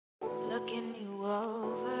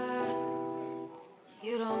What's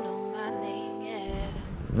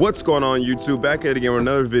going on YouTube? Back at it again with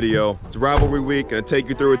another video. It's rivalry week. Gonna take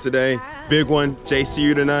you through it today. Big one,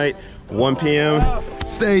 JCU tonight, 1 p.m.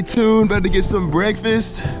 Stay tuned, about to get some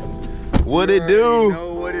breakfast. What it do? You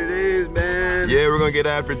know what it is, man. Yeah, we're gonna get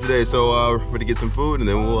after it today. So we're gonna get some food and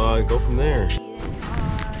then we'll go from there.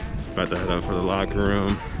 About to head up for the locker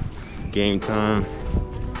room. Game time.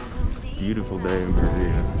 Beautiful day in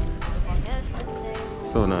Bermuda.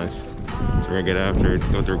 So nice. So we're gonna get after it,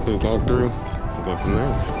 go through a quick walkthrough. Go from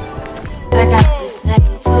there. I got this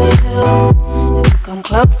name for you. If you come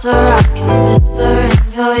closer, I can whisper in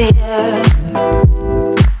your ear.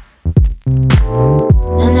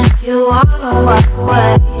 And if you wanna walk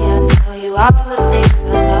away, I'll tell you all the things I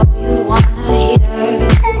know you wanna hear.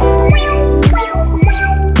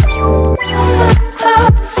 Come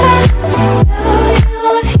closer, tell you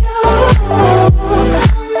if you come over. I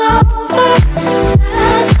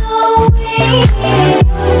know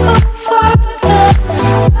we go far.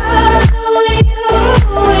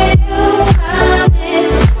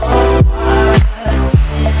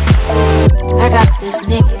 I got this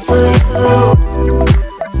need for you.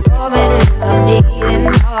 4 minutes of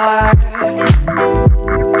beating heart. I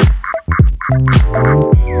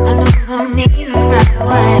knew the meaning right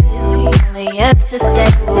away. Only yesterday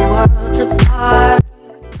were worlds apart.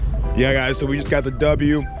 Yeah, guys, so we just got the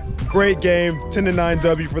W. Great game, 10-9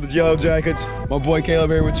 W for the Yellow Jackets. My boy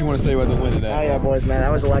Caleb here, what you want to say about the win today? Oh yeah, boys, man, that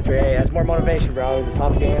was electric. Hey, that's more motivation, bro. It was a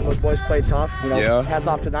tough game. Those boys played tough. You know, yeah. Hats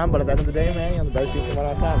off to them, but at the end of the day, man, the better team came out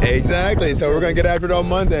on top. Exactly, so we're going to get after it on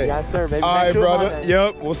Monday. Yes, sir, baby. All right, brother.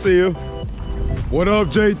 Yep, we'll see you. What up,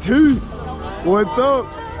 JT? What's up?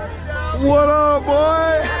 What up,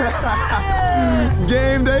 boy?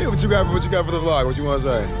 Game day. What you got for the vlog? What you want to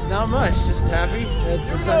say? Not much, just happy. It's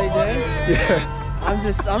a sunny day. Yeah. I'm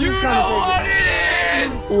just trying to take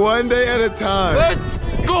it. One day at a time. Let's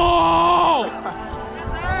go!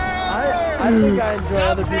 I think I enjoy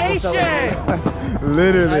other people's celebrations.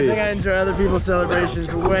 Literally. I think I enjoy other people's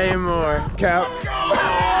celebrations way more. Cap.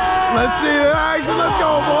 Let's see the action. Let's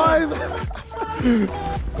go,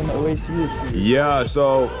 boys. Yeah,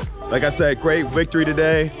 so like I said, great victory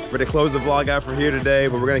today. We're gonna close the vlog out from here today,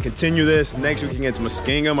 but we're gonna continue this next week against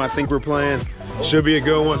Muskingum. I think we're playing. Should be a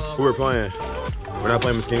good one. Who we're playing? We're not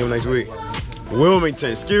playing Muskingum next week.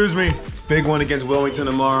 Wilmington, excuse me. Big one against Wilmington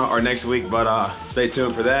tomorrow or next week, but stay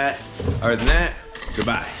tuned for that. Other than that,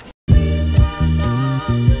 goodbye.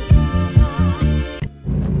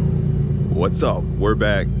 What's up? We're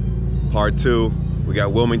back. Part 2. We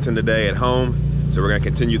got Wilmington today at home, so we're gonna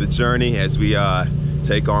continue the journey as we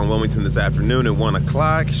take on Wilmington this afternoon at 1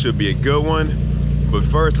 o'clock. Should be a good one. But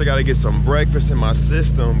first, I gotta get some breakfast in my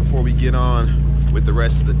system before we get on with the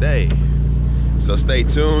rest of the day. So stay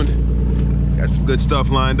tuned. Got some good stuff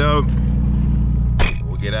lined up.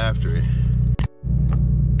 We'll get after it.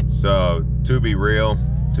 So, to be real,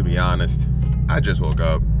 to be honest, I just woke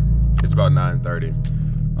up. It's about 9:30.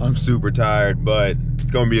 I'm super tired, but it's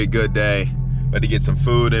gonna be a good day. About to get some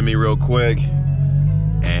food in me real quick,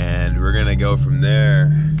 and we're gonna go from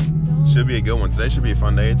there. Should be a good one. Today should be a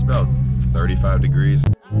fun day. It's about 35 degrees.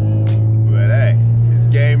 But hey, it's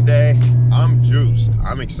game day. I'm juiced.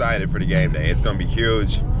 I'm excited for the game day. It's gonna be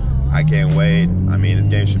huge. I can't wait. I mean, this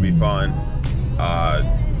game should be fun.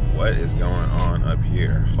 What is going on up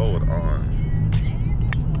here? Hold on.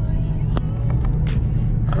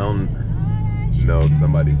 I don't know if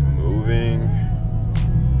somebody's moving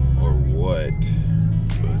or what,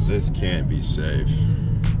 but this can't be safe. I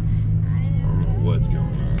don't know what's going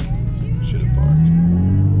on. Should have parked.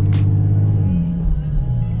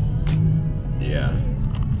 Yeah.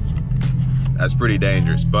 That's pretty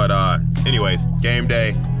dangerous, but anyways, game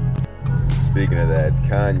day. Speaking of that, it's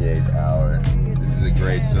Kanye's hour. This is a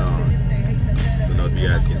great song. Don't know if you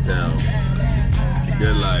guys can tell. It's a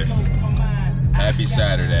good life. Happy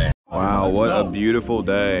Saturday. Wow, what a beautiful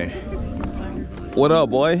day. What up,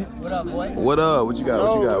 boy? What up, boy? What up? What you got?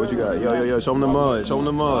 What you got? What you got? Yo, show them the mud. Show them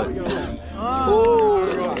the mud. Ooh,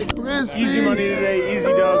 crispy. Easy money today, easy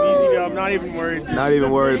dub, not even worried. Not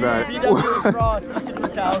even worried about it.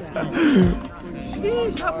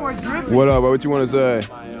 What up? What you want to say?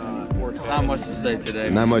 Not much to say today.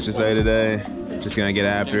 Not much to say today. Just gonna get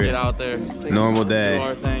after it. Get out there. Normal day. Do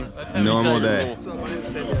our thing. Normal day.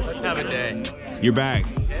 Let's have a day. You're back.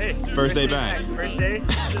 First day back. First day?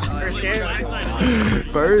 First game?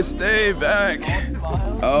 First day back.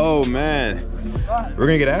 Oh man. We're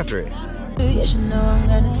gonna get after it. You should know I'm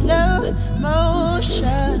gonna slow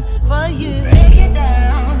motion for you. Break it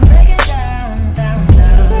down, down, down.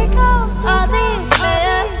 Break all these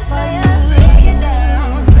layers for you. Break it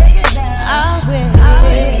down, I will.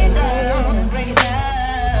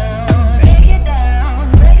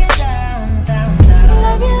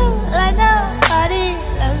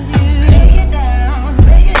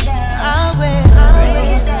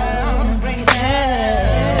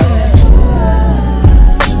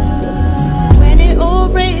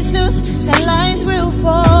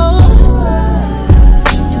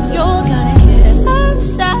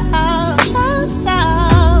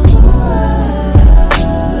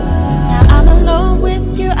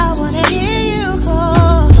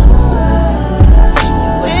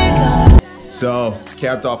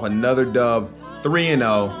 capped off another dub,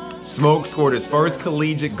 3-0. Smoke scored his first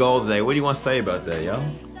collegiate goal today. What do you want to say about that, yo?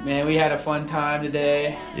 Man, we had a fun time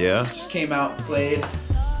today. Yeah? Just came out and played.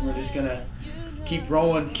 We're just gonna keep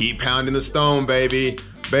rolling. Keep pounding the stone, baby.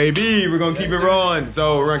 Baby, we're gonna keep it rolling.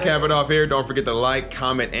 So we're gonna cap it off here. Don't forget to like,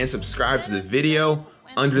 comment, and subscribe to the video.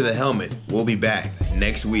 Under the Helmet. We'll be back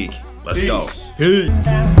next week. Let's go. Peace.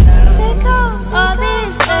 Take off all the